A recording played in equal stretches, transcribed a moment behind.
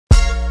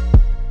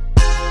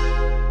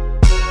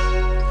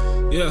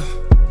Yeah,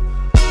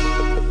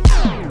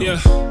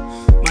 yeah.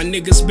 My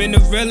niggas been the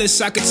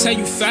realest, I can tell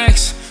you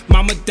facts.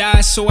 Mama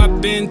died, so I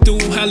been through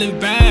hell and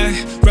back.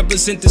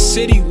 Represent the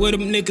city with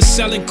them niggas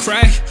selling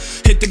crack.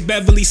 Hit the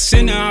Beverly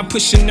Center, I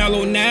put Chanel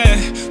on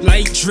that.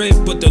 Light drip,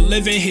 but the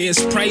living here is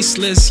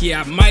priceless.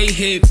 Yeah, I might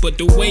hit, but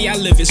the way I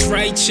live is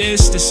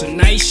righteous. This a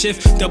night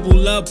shift,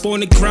 double up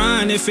on the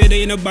grind. If it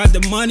ain't about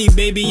the money,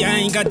 baby, I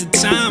ain't got the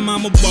time.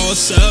 I'm a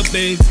boss up,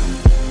 baby.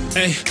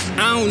 Hey,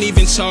 I don't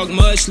even talk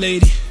much,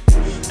 lady.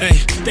 Hey,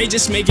 they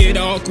just make it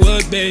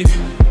awkward, baby.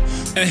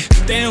 Ay,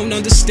 they don't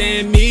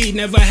understand me,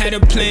 never had a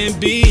plan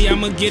B.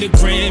 I'ma get a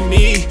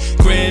Grammy,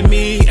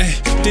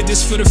 ay, did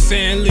this for the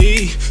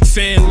family,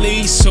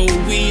 so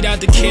weed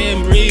out the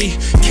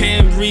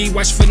Camry,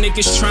 watch for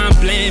niggas try and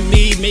blame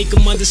me, make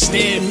them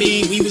understand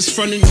me. We was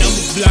from the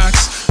number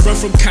blocks, run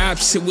from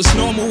cops, it was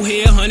normal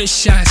here, 100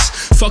 shots.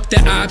 Fuck the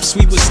ops,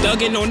 we was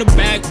thuggin' on the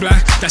back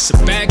block. That's a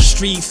back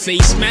street,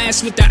 face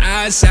mask with the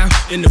eyes out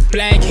in the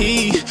black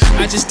heat.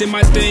 I just did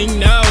my thing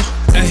now,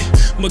 ay,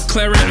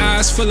 McLaren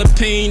eyes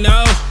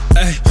Filipino,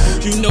 ay,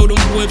 you know them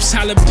whips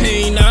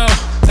jalapeno,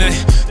 ay,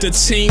 the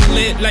team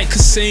lit like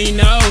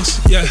casinos.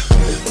 Yeah,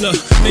 look,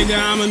 nigga,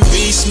 I'm in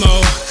beast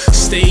mode.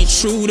 Stay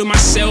true to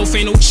myself,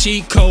 ain't no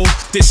cheat code.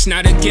 This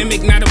not a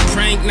gimmick, not a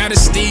prank, not a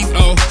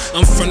Steve-O.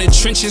 I'm from the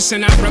trenches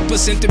and I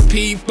represent the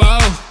people.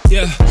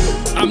 Yeah,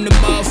 I'm the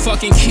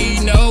motherfucking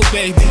keynote,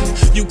 baby.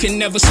 You can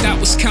never stop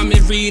what's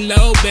coming,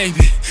 reload,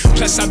 baby.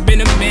 Plus I've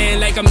been a man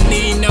like I'm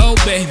Nino,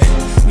 baby.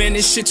 Man,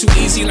 this shit too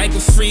easy like a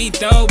free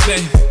throw,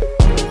 baby.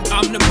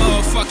 I'm the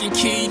motherfucking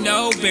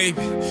keynote,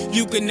 baby.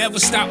 You can never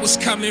stop what's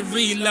coming,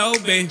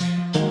 reload, baby.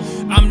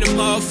 I'm the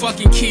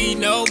motherfucking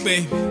keynote,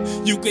 baby.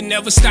 You can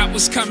never stop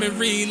what's coming,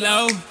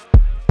 reload.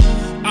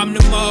 I'm the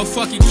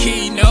motherfucking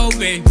keynote,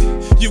 baby.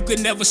 You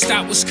can never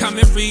stop what's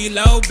coming,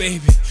 reload,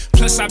 baby.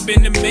 Plus I've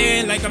been the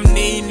man like I'm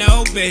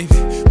Nino, baby.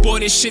 Boy,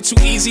 this shit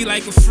too easy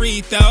like a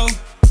free throw.